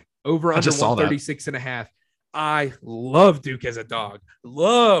Duke. Over under 136.5. I love Duke as a dog.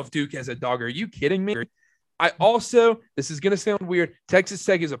 Are you kidding me? This is going to sound weird. Texas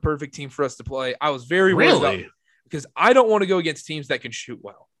Tech is a perfect team for us to play. I was very worried about because I don't want to go against teams that can shoot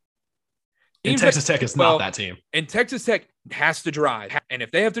well. And Texas Tech is not that team. And Texas Tech has to drive. And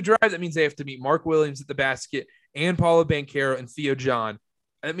if they have to drive, that means they have to beat Mark Williams at the basket and Paolo Banchero and Theo John.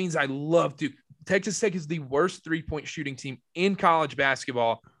 That means I love Duke. Texas Tech is the worst three-point shooting team in college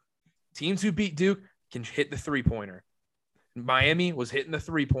basketball. Teams who beat Duke can hit the three-pointer. Miami was hitting the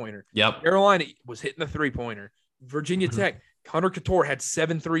three-pointer. Yep. Carolina was hitting the three-pointer. Virginia Tech, Hunter Couture had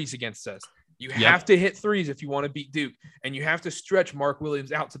 7 threes against us. You have to hit threes if you want to beat Duke, and you have to stretch Mark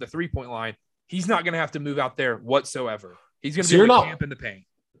Williams out to the three-point line. He's not going to have to move out there whatsoever. He's going to be able to camp in the paint.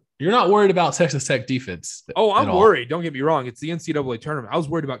 You're not worried about Texas Tech defense. Oh, I'm worried. Don't get me wrong. It's the NCAA tournament. I was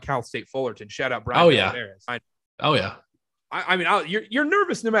worried about Cal State Fullerton. Shout out Brian. Oh, yeah. I mean, you're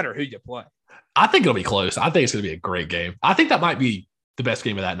nervous no matter who you play. I think it'll be close. I think it's going to be a great game. I think that might be the best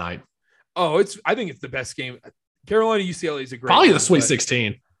game of that night. Oh, I think it's the best game. Carolina UCLA is a great probably game, the Sweet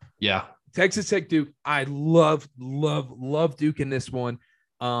 16. Yeah. Texas Tech Duke. I love Duke in this one.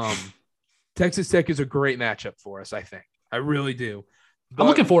 Texas Tech is a great matchup for us, I think. I really do. I'm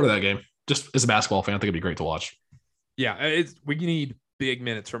looking forward to that game. Just as a basketball fan, I think it'd be great to watch. Yeah, we need big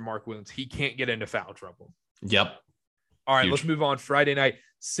minutes from Mark Williams. He can't get into foul trouble. Yep. All right, let's move on. Friday night,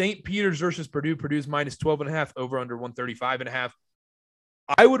 St. Peter's versus Purdue. Purdue's -12.5, over under 135.5.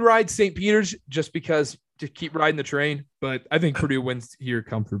 I would ride St. Peter's just because to keep riding the train, but I think Purdue wins here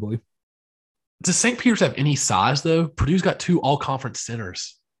comfortably. Does St. Peter's have any size, though? Purdue's got 2 all-conference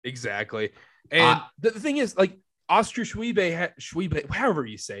centers. Exactly. And the thing is, like, Oscar Schwebe, however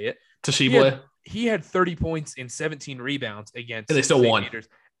you say it. Tshiebwe. He had 30 points and 17 rebounds against and they still won. Peters,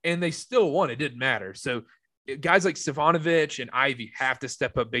 and they still won. It didn't matter. So guys like Stefanovic and Ivy have to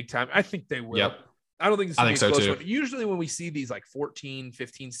step up big time. I think they will. Yep. I don't think this is so close too. one. Usually when we see these like 14,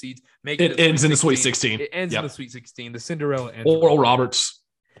 15 seeds, it ends in the Sweet 16. It ends in the Sweet 16. The Cinderella ends. Oral Roberts.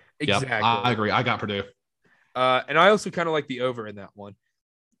 Exactly. Yep, I agree. I got Purdue. And I also kind of like the over in that one.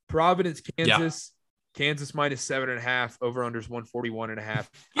 Providence, Kansas. Kansas -7.5, over unders 141.5.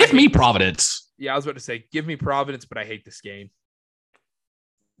 Give me Providence. Yeah, I was about to say, give me Providence, but I hate this game.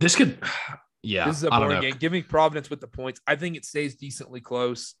 This could, this is a boring game. Give me Providence with the points. I think it stays decently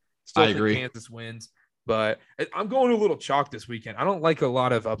close. Still think agree. Kansas wins, but I'm going a little chalk this weekend. I don't like a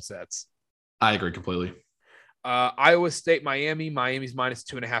lot of upsets. I agree completely. Iowa State, Miami. Miami's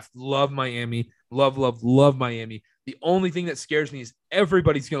 -2.5. Love Miami. Love Miami. The only thing that scares me is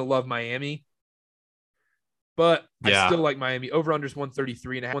everybody's going to love Miami. But I still like Miami. Over-under's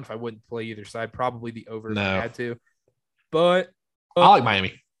 133.5. If I wouldn't play either side, probably the over if I had to. But I like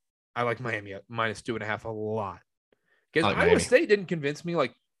Miami. I like Miami at -2.5 a lot. Because Iowa State didn't convince me.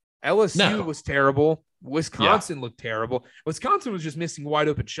 Like, LSU was terrible. Wisconsin looked terrible. Wisconsin was just missing wide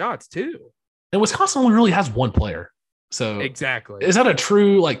open shots too. And Wisconsin only really has one player. So exactly. Is that a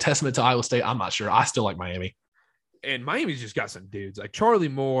true like testament to Iowa State? I'm not sure. I still like Miami. And Miami's just got some dudes like Charlie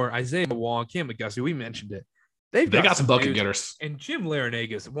Moore, Isaiah Wong, Cam McGusty. We mentioned it. They got some bucket getters. And Jim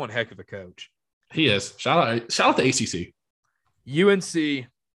Larinaga is one heck of a coach. He is. Shout out to ACC. UNC,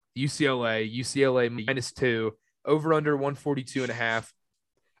 UCLA -2, over under 142.5.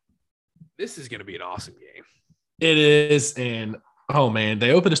 This is going to be an awesome game. It is. And oh man,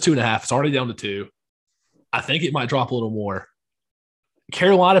 they opened as 2.5. It's already down to 2. I think it might drop a little more.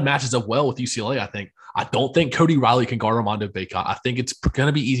 Carolina matches up well with UCLA, I think. I don't think Cody Riley can guard Armando Bacot. I think it's going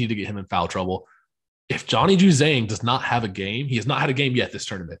to be easy to get him in foul trouble. If Johnny Juzang does not have a game, he has not had a game yet this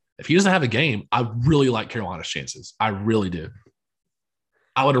tournament. If he doesn't have a game, I really like Carolina's chances. I really do.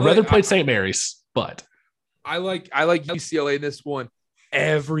 I would have rather played St. Mary's, but I like UCLA in this one.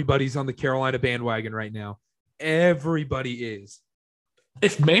 Everybody's on the Carolina bandwagon right now. Everybody is.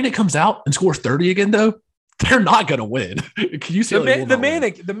 If Manic comes out and scores 30 again, though, they're not going to win. Can you see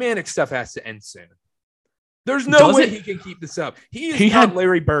the Manic stuff has to end soon. There's no way he can keep this up. He had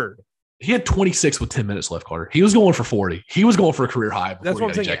Larry Bird. He had 26 with 10 minutes left, Carter. He was going for 40. He was going for a career high. That's what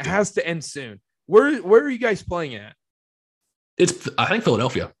I'm saying. It has to end soon. Where are you guys playing at? I think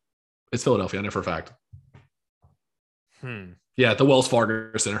Philadelphia. It's Philadelphia, I know for a fact. Yeah, at the Wells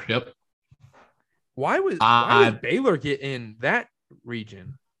Fargo Center. Yep. Why would Baylor get in that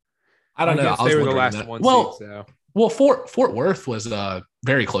region? I don't know. They were the last one. Well, Fort Worth was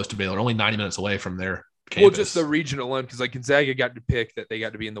very close to Baylor, only 90 minutes away from their campus. Well, just the region alone, because like Gonzaga got to pick that they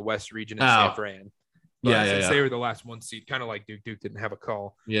got to be in the West region in San Fran. Since they were the last one seed, kind of like Duke. Duke didn't have a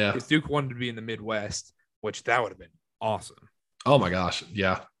call. Yeah. Because Duke wanted to be in the Midwest, which that would have been awesome. Oh my gosh.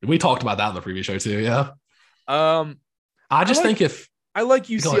 Yeah. We talked about that in the previous show too. Yeah. I like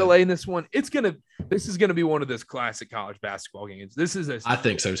UCLA in this one. This is gonna be one of those classic college basketball games. I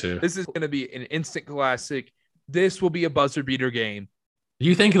think so too. This is gonna be an instant classic. This will be a buzzer beater game. Do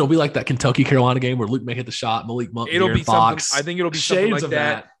you think it'll be like that Kentucky Carolina game where Luke may hit the shot, Malik Monk, it'll be Fox? Something. I think it'll be something like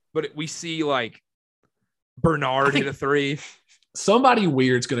that. But we see like Bernard hit a 3. Somebody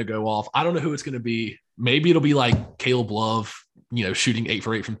weird's gonna go off. I don't know who it's gonna be. Maybe it'll be like Caleb Love, shooting 8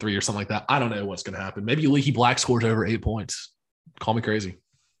 for 8 from 3 or something like that. I don't know what's gonna happen. Maybe Leaky Black scores over 8 points. Call me crazy.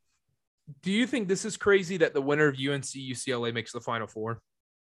 Do you think this is crazy that the winner of UNC UCLA makes the Final Four?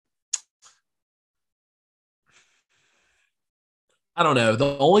 I don't know.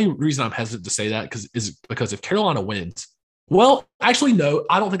 The only reason I'm hesitant to say that is because if Carolina wins, well, actually, no,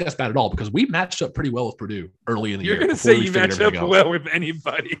 I don't think that's bad at all because we matched up pretty well with Purdue early in the year. You're going to say you matched up well with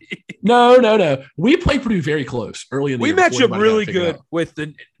anybody. No. We played Purdue very close early in the year. We matched up really good with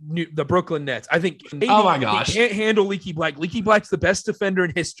the Brooklyn Nets. I think. Oh my gosh. He can't handle Leaky Black. Leaky Black's the best defender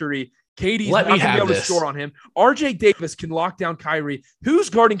in history. Katie's not going to be able to score on him. RJ Davis can lock down Kyrie. Who's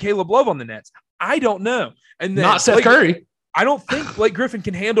guarding Caleb Love on the Nets? I don't know. And then not Seth Curry. I don't think Blake Griffin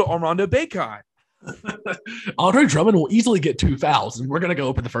can handle Armando Bacot. Andre Drummond will easily get 2 fouls, and we're going to go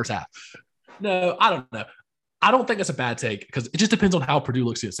open the first half. No, I don't know. I don't think that's a bad take because it just depends on how Purdue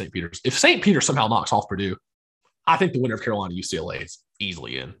looks against St. Peter's. If St. Peter's somehow knocks off Purdue, I think the winner of Carolina UCLA is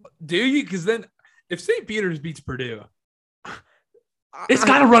easily in. Do you? Because then if St. Peter's beats Purdue, it's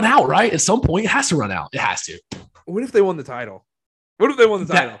got to run out, right? At some point, it has to run out. It has to. What if they won the title?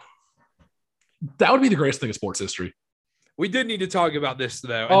 That would be the greatest thing in sports history. We did need to talk about this,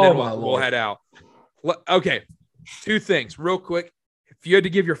 though, and then we'll head out. Okay, 2 things real quick. If you had to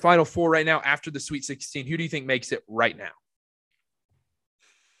give your Final Four right now after the Sweet 16, who do you think makes it right now?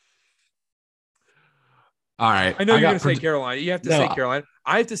 All right. I know you're going to say Carolina. You have to say Carolina.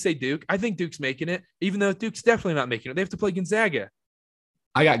 I have to say Duke. I think Duke's making it, even though Duke's definitely not making it. They have to play Gonzaga.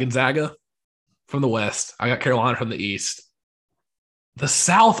 I got Gonzaga from the West. I got Carolina from the East. The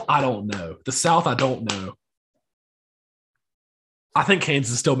South, I don't know. I think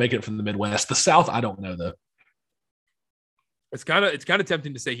Kansas is still making it from the Midwest. The South, I don't know though. It's kind of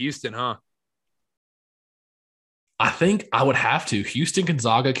tempting to say Houston, huh? I think I would have to. Houston,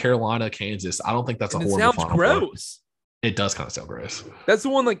 Gonzaga, Carolina, Kansas. I don't think that's a horrible Final Four. It sounds gross. It does kind of sound gross. That's the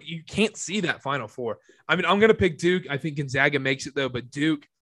one like you can't see that Final Four. I mean, I'm gonna pick Duke. I think Gonzaga makes it though, but Duke.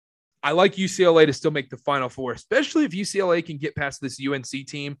 I like UCLA to still make the Final Four, especially if UCLA can get past this UNC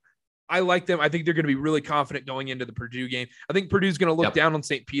team. I like them. I think they're going to be really confident going into the Purdue game. I think Purdue's going to look down on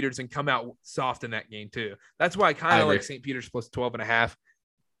St. Peter's and come out soft in that game too. That's why I kind of like St. Peter's plus 12.5.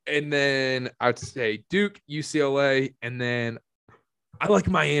 And then I would say Duke, UCLA, and then I like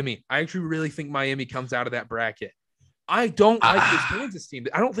Miami. I actually really think Miami comes out of that bracket. I don't like this Kansas team.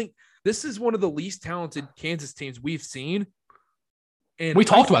 I don't think this is one of the least talented Kansas teams we've seen. And we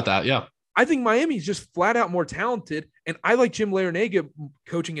talked about that, yeah. I think Miami is just flat out more talented, and I like Jim Larrañaga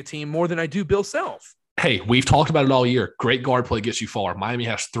coaching a team more than I do Bill Self. Hey, we've talked about it all year. Great guard play gets you far. Miami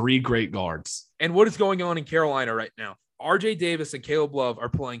has 3 great guards. And what is going on in Carolina right now? RJ Davis and Caleb Love are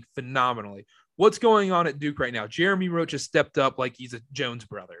playing phenomenally. What's going on at Duke right now? Jeremy Roach has stepped up like he's a Jones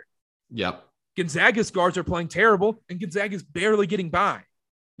brother. Yep. Gonzaga's guards are playing terrible, and Gonzaga's barely getting by.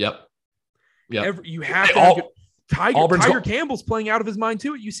 Yep. You have to Tiger Campbell's playing out of his mind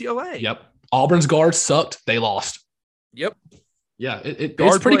too at UCLA. Yep. Auburn's guards sucked. They lost. Yep. Yeah.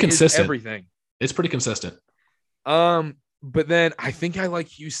 It's pretty consistent. Everything. It's pretty consistent. But then I think I like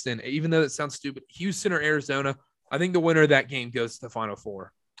Houston, even though it sounds stupid. Houston or Arizona. I think the winner of that game goes to the Final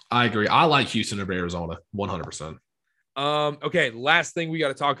Four. I agree. I like Houston over Arizona 100%. Okay. Last thing we got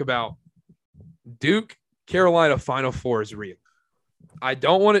to talk about. Duke, Carolina Final Four is real. I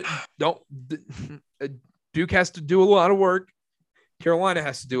don't want it. Duke has to do a lot of work. Carolina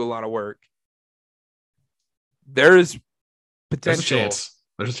has to do a lot of work. There is potential.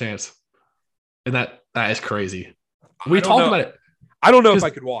 There's a chance. And that is crazy. We talked about it. I don't know if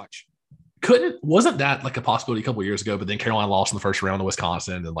I could watch. Wasn't that like a possibility a couple of years ago, but then Carolina lost in the first round to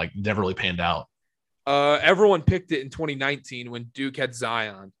Wisconsin and like never really panned out. Everyone picked it in 2019 when Duke had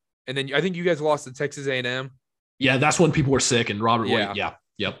Zion. And then I think you guys lost to Texas A&M. Yeah, that's when people were sick and Robert Williams. Yeah.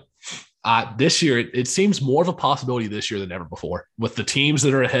 Yep. This year, it seems more of a possibility this year than ever before. With the teams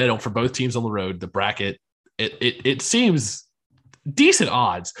that are ahead for both teams on the road, the bracket, it seems decent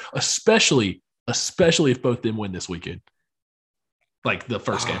odds, especially if both of them win this weekend. Like the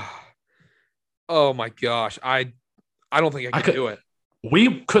first game. Oh my gosh. I don't think I could do it.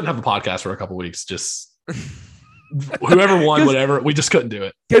 We couldn't have a podcast for a couple of weeks. Just whoever won, whatever. We just couldn't do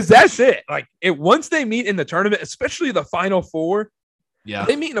it. Because that's it. Like once they meet in the tournament, especially the Final Four. Yeah.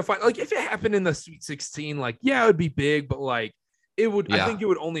 They meet in a final. Like if it happened in the Sweet 16, like, yeah, it would be big, but like it would, I think it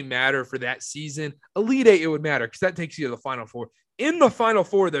would only matter for that season. Elite Eight, it would matter because that takes you to the Final Four. In the Final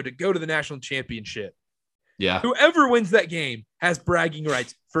Four, though, to go to the national championship. Yeah. Whoever wins that game has bragging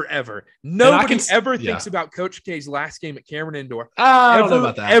rights forever. Nobody ever thinks about Coach K's last game at Cameron Indoor. I don't know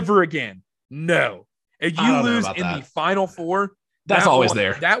about that. Ever again. No. If you lose in the Final Four, that's always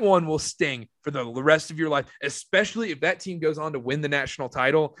there. That one will sting for the rest of your life, especially if that team goes on to win the national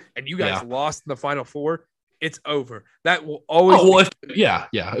title and you guys lost in the Final Four. It's over. That will always If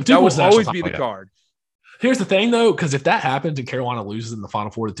that will always be the card. Here's the thing, though, because if that happens and Carolina loses in the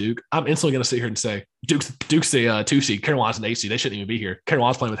Final Four to Duke, I'm instantly going to sit here and say Duke's the 2 seed, Carolina's an 8 seed. They shouldn't even be here.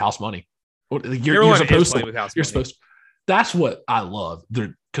 Carolina's playing with house money. You're supposed to. That's what I love.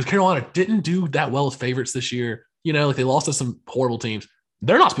 Because Carolina didn't do that well as favorites this year. You know, like they lost to some horrible teams.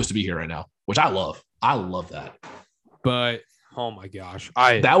 They're not supposed to be here right now, which I love. I love that. But oh my gosh,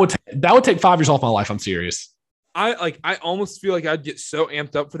 that would take 5 years off my life. I'm serious. I almost feel like I'd get so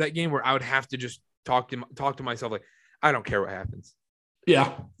amped up for that game where I would have to just talk to myself like, I don't care what happens.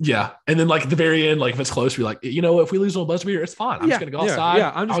 Yeah. And then like at the very end, like if it's close, we're like, you know, if we lose on a buzzer beater, it's fine. I'm just gonna go outside.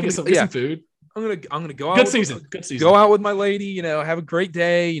 Yeah, I'm just gonna get some food. I'm gonna go out. Good season. Go out with my lady. You know, have a great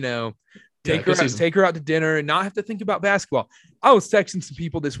day. You know, take her out to dinner and not have to think about basketball. I was texting some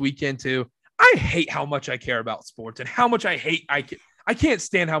people this weekend too. I hate how much I care about sports and how much I can't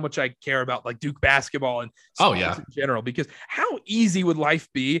stand how much I care about like Duke basketball and sports in general, because how easy would life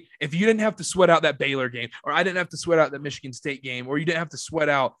be if you didn't have to sweat out that Baylor game, or I didn't have to sweat out that Michigan State game, or you didn't have to sweat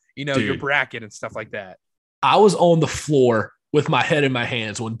out, you know, your bracket and stuff like that. I was on the floor with my head in my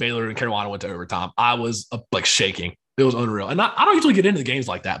hands when Baylor and Carolina went to overtime. I was like shaking. It was unreal. And I don't usually get into the games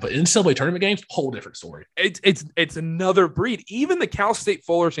like that, but in NCAA tournament games, whole different story. It's another breed. Even the Cal State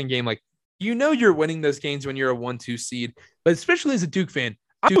Fullerton game, like, you know, you're winning those games when you're a 1-2 seed, but especially as a Duke fan,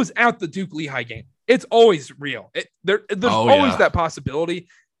 I was at the Duke Lehigh game. It's always real. There's always that possibility.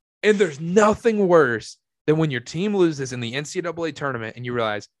 And there's nothing worse than when your team loses in the NCAA tournament and you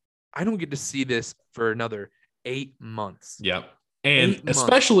realize, I don't get to see this for another 8 months. Yep. And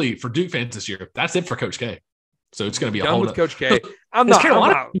especially for Duke fans this year, that's it for Coach K. So it's going to be done with Coach K. I'm not.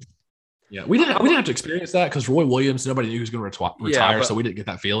 Yeah, we didn't have to experience that because Roy Williams, nobody knew he was going to retire, so we didn't get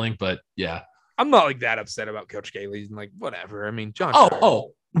that feeling. But yeah, I'm not like that upset about Coach K leaving. Like, whatever. I mean, John.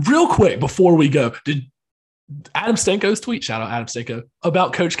 Oh, real quick before we go, Adam Stanko's tweet, shout out Adam Stanko,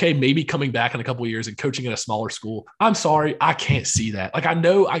 about Coach K maybe coming back in a couple of years and coaching at a smaller school. I'm sorry, I can't see that. Like, I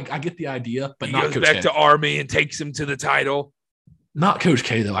know I get the idea, but he not goes Coach back K. to Army and takes him to the title. Not Coach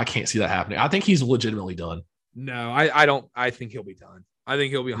K, though. I can't see that happening. I think he's legitimately done. No, I don't. I think he'll be done. I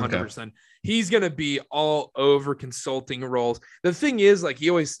think he'll be 100%. Okay. He's going to be all over consulting roles. The thing is, like,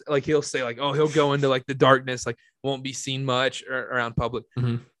 he'll say, like, oh, he'll go into, like, the darkness, like, won't be seen much around public.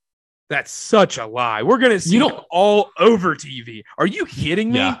 Mm-hmm. That's such a lie. We're going to see him all over TV. Are you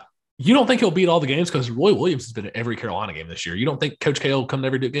kidding me? Yeah. You don't think he'll beat all the games? Because Roy Williams has been at every Carolina game this year. You don't think Coach K will come to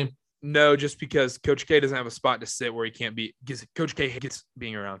every Duke game? No, just because Coach K doesn't have a spot to sit where he can't be. Because Coach K gets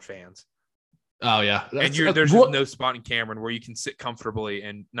being around fans. Oh, yeah. And there's just no spot in Cameron where you can sit comfortably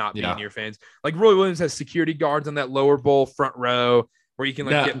and not be near fans. Like, Roy Williams has security guards on that lower bowl front row where you can,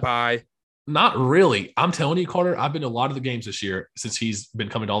 like, get by. Not really. I'm telling you, Carter, I've been to a lot of the games this year since he's been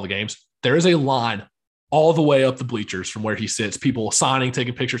coming to all the games. There is a line all the way up the bleachers from where he sits, people signing,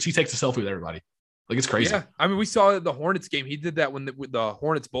 taking pictures. He takes a selfie with everybody. Like, it's crazy. Yeah. I mean, we saw the Hornets game. He did that when the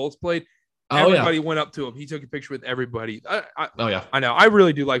Hornets Bulls played. Everybody went up to him. He took a picture with everybody. I know. I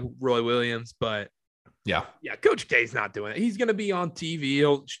really do like Roy Williams, but yeah, Coach K's not doing it. He's going to be on TV.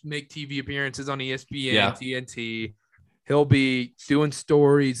 He'll make TV appearances on ESPN, TNT. He'll be doing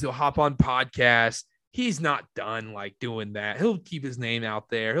stories. He'll hop on podcasts. He's not done, like, doing that. He'll keep his name out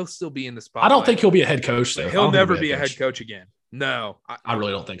there. He'll still be in the spotlight. I don't think he'll be a head coach, though. He'll never be a head coach again. No. I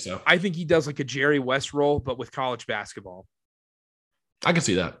really don't think so. I think he does, like, a Jerry West role, but with college basketball. I can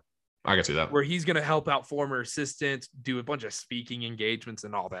see that. Where he's going to help out former assistants, do a bunch of speaking engagements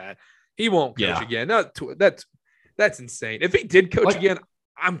and all that. He won't coach again. That's insane. If he did coach again,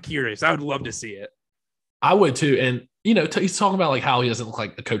 I'm curious. I would love to see it. I would too. And, he's talking about, like, how he doesn't look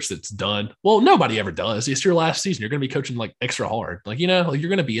like a coach that's done. Well, nobody ever does. It's your last season. You're going to be coaching, like, extra hard. Like, you're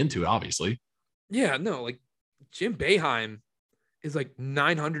going to be into it, obviously. Yeah, no, like, Jim Boeheim is, like,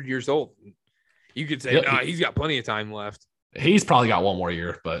 900 years old. You could say, he's got plenty of time left. He's probably got one more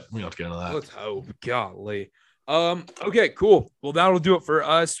year, but we don't have to get into that. Let's hope. Golly. Okay, cool. Well, that'll do it for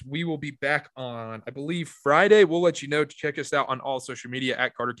us. We will be back on, I believe, Friday. We'll let you know to check us out on all social media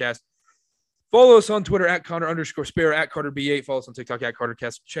at CarterCast. Follow us on Twitter at Connor_Spare, at CarterB8. Follow us on TikTok at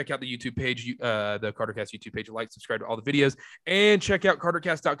CarterCast. Check out the YouTube page, the CarterCast YouTube page. Like, subscribe to all the videos, and check out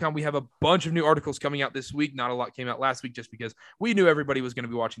CarterCast.com. We have a bunch of new articles coming out this week. Not a lot came out last week just because we knew everybody was going to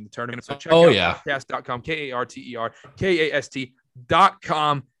be watching the tournament. So check out CarterCast.com,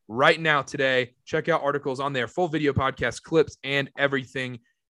 KarterCast.com right now today. Check out articles on there, full video podcast clips and everything.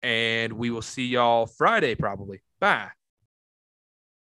 And we will see y'all Friday probably. Bye.